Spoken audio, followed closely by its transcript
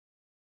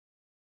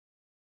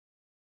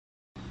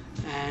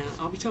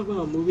I'll be talking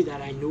about a movie that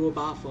I knew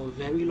about for a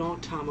very long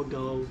time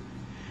ago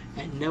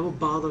and never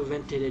bothered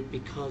rented it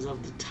because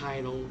of the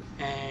title.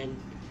 And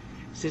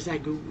since I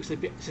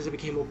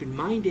became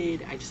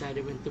open-minded, I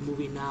decided to rent the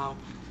movie now,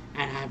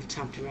 and I have the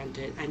time to rent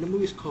it. And the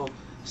movie is called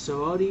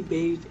Sorority,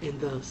 based in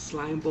the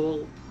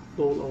Slimeball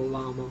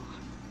Bowl-O-Rama.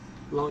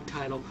 Long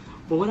title.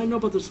 But what I know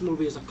about this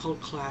movie is a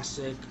cult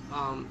classic.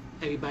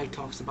 Everybody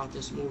talks about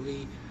this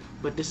movie,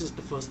 but this is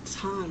the first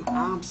time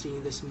I'm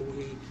seeing this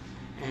movie.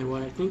 And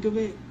what I think of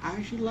it, I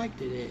actually liked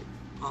it.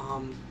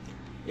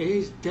 It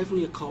is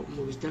definitely a cult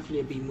movie. It's definitely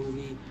a B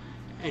movie,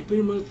 and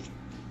pretty much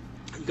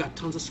you got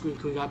tons of screen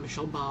crew. You got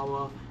Michelle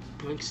Bauer,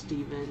 Brink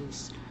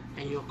Stevens,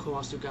 and you of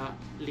course you got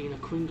Lena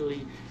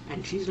Quigley,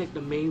 and she's like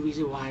the main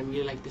reason why I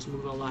really like this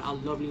movie a lot. I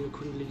love Lena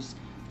Quigley's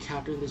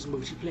character in this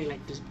movie. She played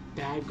like this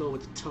bad girl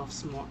with a tough,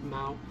 smart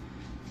mouth.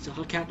 So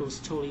her character was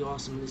totally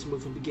awesome in this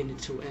movie from beginning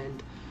to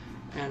end.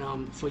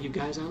 And for you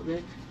guys out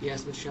there,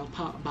 yes, Michelle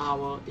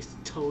Bauer is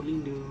totally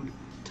nude,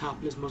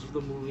 topless most of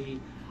the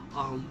movie.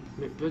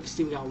 Brink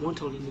Stevens got one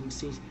totally nude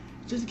scene.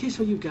 Just in case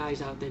for you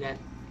guys out there that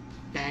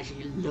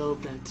actually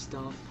love that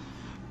stuff.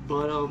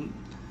 But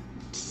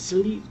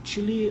silly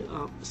kill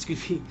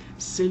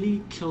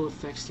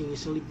effect scenes,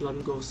 silly blood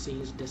and gore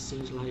scenes. That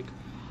seems like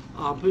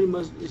pretty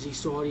much as the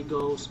sorority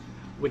goes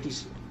with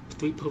these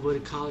three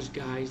perverted college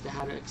guys that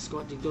had to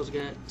escort these girls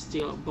to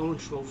steal a bowling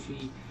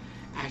trophy.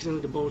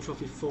 Accidentally, the bowling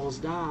trophy falls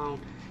down,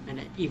 and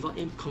the evil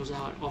imp comes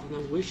out, offering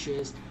them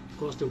wishes. Of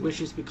course, the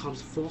wishes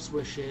becomes false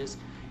wishes,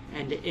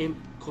 and the imp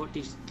caught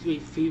these three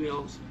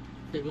females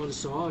that won the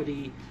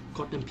sorority,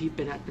 caught them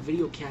peeping at the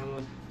video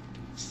camera,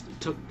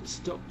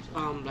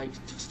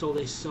 stole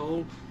their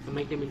soul and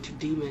make them into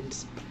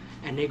demons,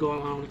 and they go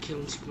around on a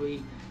killing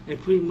spree.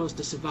 And pretty much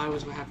the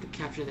survivors will have to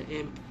capture the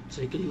imp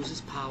so he can use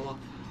his power.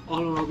 All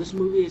in all, this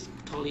movie is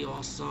totally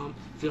awesome.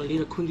 If you're a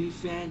Lena Quigley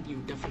fan, you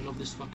definitely love this fucking